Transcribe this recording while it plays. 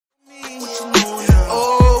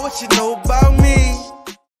What you know about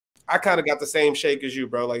me? I kind of got the same shake as you,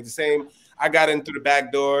 bro. Like the same. I got in through the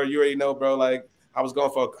back door. You already know, bro. Like I was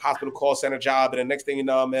going for a hospital call center job, and the next thing you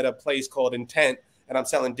know, I'm at a place called Intent, and I'm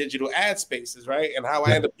selling digital ad spaces, right? And how I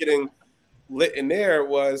ended up getting lit in there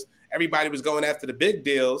was everybody was going after the big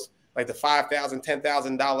deals, like the $5,000,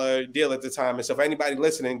 $10,000 deal at the time. And so, for anybody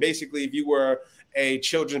listening, basically, if you were a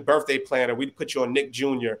children's birthday planner, we'd put you on Nick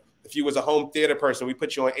Jr. If you was a home theater person, we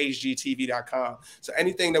put you on hgtv.com. So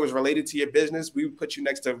anything that was related to your business, we would put you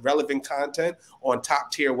next to relevant content on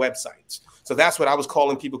top tier websites. So that's what I was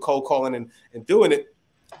calling people, cold calling and doing it.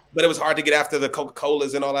 But it was hard to get after the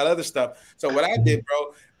Coca-Colas and all that other stuff. So what I did,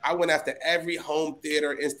 bro, I went after every home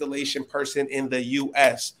theater installation person in the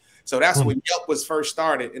U.S. So that's when Yelp was first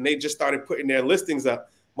started, and they just started putting their listings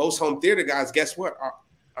up. Most home theater guys, guess what? Are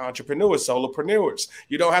entrepreneurs, solopreneurs.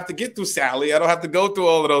 You don't have to get through Sally. I don't have to go through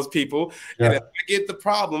all of those people. Yeah. And if I get the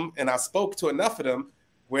problem, and I spoke to enough of them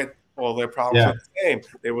where all their problems were the same.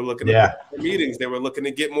 They were looking at meetings. They were looking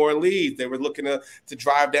to get more leads. They were looking to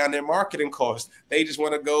drive down their marketing costs. They just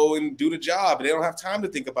want to go and do the job. And they don't have time to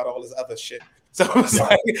think about all this other shit. So I was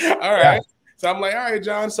like, all right. Yeah. So I'm like, all right,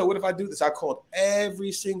 John, so what if I do this? I called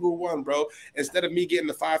every single one, bro. Instead of me getting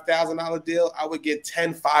the $5,000 deal, I would get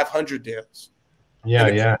 10 $500 deals.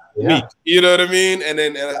 Yeah. You know what I mean? And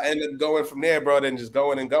then I ended up going from there, bro, then just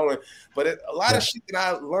going and going. But a lot of shit that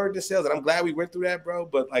I learned in sales, and I'm glad we went through that, bro.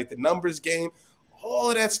 But like the numbers game,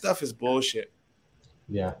 all of that stuff is bullshit.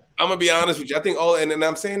 Yeah. I'm going to be honest with you. I think and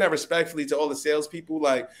I'm saying that respectfully to all the salespeople,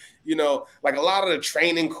 like, you know, like a lot of the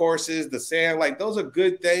training courses, the sales, like those are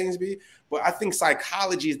good things, but I think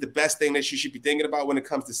psychology is the best thing that you should be thinking about when it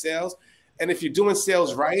comes to sales. And if you're doing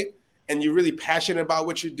sales right and you're really passionate about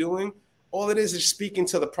what you're doing, all it is speaking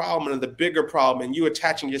to the problem and the bigger problem, and you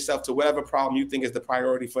attaching yourself to whatever problem you think is the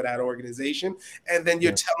priority for that organization. And then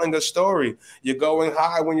you're telling a story. You're going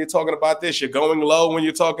high when you're talking about this. You're going low when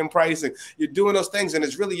you're talking pricing. You're doing those things, and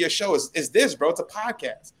it's really your show. It's this, bro. It's a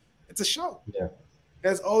podcast. It's a show. Yeah.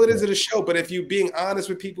 That's all it is. It's a show. But if you're being honest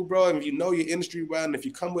with people, bro, and if you know your industry well, and if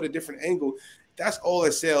you come with a different angle, that's all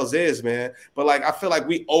that sales is, man. But like, I feel like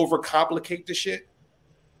we overcomplicate the shit,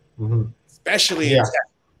 especially in tech.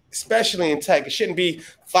 Especially in tech. It shouldn't be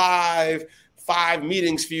five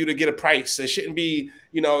meetings for you to get a price. It shouldn't be,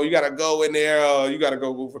 you know, you got to go in there, you got to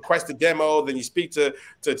go request a demo, then you speak to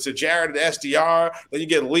Jarrett, the SDR, then you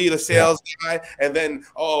get Lee, the sales guy, and then,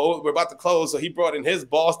 oh, we're about to close, so he brought in his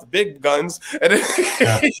boss, the big guns, and then,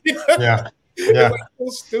 It's so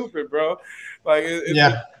stupid, bro. Like, it's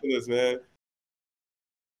ridiculous, man.